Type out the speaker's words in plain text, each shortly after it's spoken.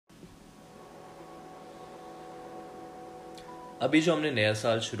अभी जो हमने नया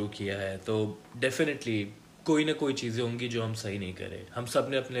साल शुरू किया है तो डेफिनेटली कोई ना कोई चीज़ें होंगी जो हम सही नहीं करें। हम सब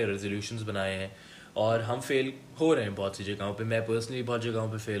ने अपने रेजोल्यूशंस बनाए हैं और हम फेल हो रहे हैं बहुत सी जगहों पे। मैं पर्सनली बहुत जगहों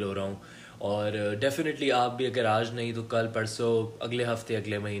पे फेल हो रहा हूँ और डेफिनेटली आप भी अगर आज नहीं तो कल परसों अगले हफ्ते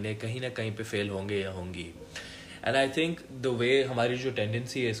अगले महीने कहीं ना कहीं पे फेल होंगे या होंगी। And I think the way हमारी जो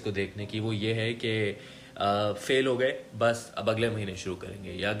टेंडेंसी है इसको देखने की वो ये है कि फेल हो गए बस अब अगले महीने शुरू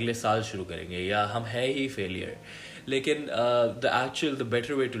करेंगे या अगले साल शुरू करेंगे या हम है ही फेलियर। लेकिन the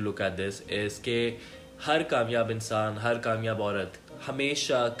better way to look at this is के हर कामयाब इंसान, हर कामयाब औरत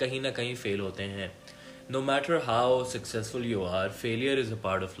हमेशा कहीं ना कहीं फेल होते हैं। No matter how successful you are, failure is a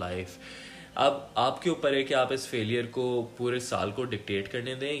part of life. अब आपके ऊपर है कि आप इस फेलियर को पूरे साल को डिक्टेट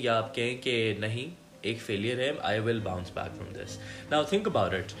करने दें या आप कहें कि नहीं, एक फेलियर है, I will bounce back from this. Now think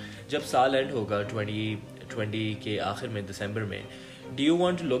about it, जब साल एंड होगा 2020 के आखिर में दिसंबर में, do you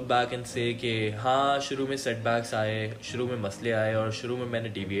want to look back and से कि हाँ शुरू में सेटबैक्स आए, शुरू में मसले आए और शुरू में मैंने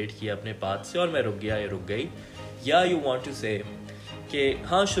डिविएट किया अपने पाथ से और मैं रुक गया या रुक गई, या यू वांट टू से कि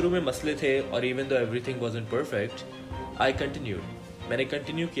हाँ शुरू में मसले थे और even though everything wasn't perfect, I continued, मैंने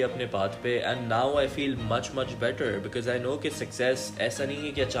कंटिन्यू किया अपने पाथ पे and now I feel much better because I know कि सक्सेस ऐसा नहीं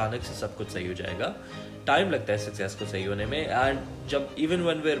है कि अचानक से सब कुछ सही हो जाएगा। टाइम लगता है सक्सेस को सही होने में एंड जब even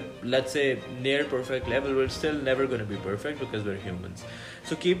when we are let's say near perfect level, we are still never gonna be perfect because we are humans.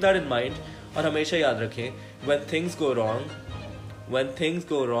 So keep that in mind और हमेशा याद रखें, when things go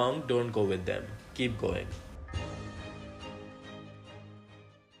wrong don't go with them, keep going.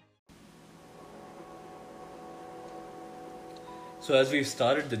 So as we've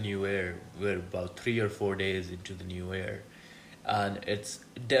started the new year, we're about 3 or 4 days into the new year, and it's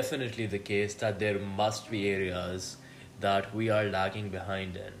definitely the case that there must be areas that we are lagging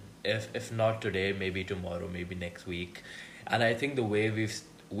behind in. If not today, maybe tomorrow, maybe next week. And I think the way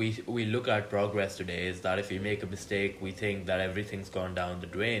we look at progress today is that if we make a mistake, we think that everything's gone down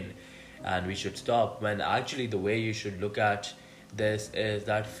the drain, and we should stop. When actually the way you should look at this is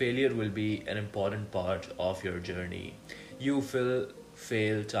that failure will be an important part of your journey. You will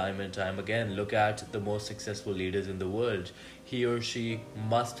fail time and time again. Look at the most successful leaders in the world. He or she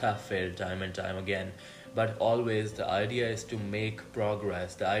must have failed time and time again. But always the idea is to make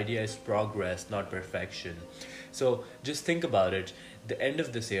progress. The idea is progress, not perfection. So just think about it. The end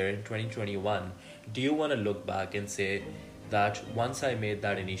of this year in 2021, do you want to look back and say that once I made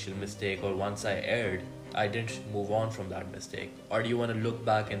that initial mistake or once I erred, I didn't move on from that mistake? Or do you want to look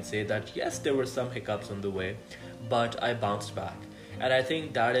back and say that yes, there were some hiccups on the way, but I bounced back? And I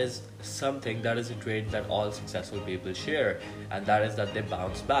think that is something, that is a trait that all successful people share, and that is that they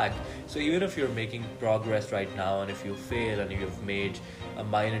bounce back. So even if you're making progress right now and if you fail and you've made a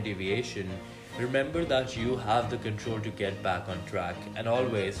minor deviation, remember that you have the control to get back on track. And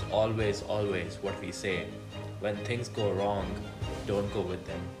always what we say, when things go wrong, don't go with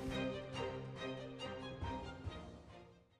them,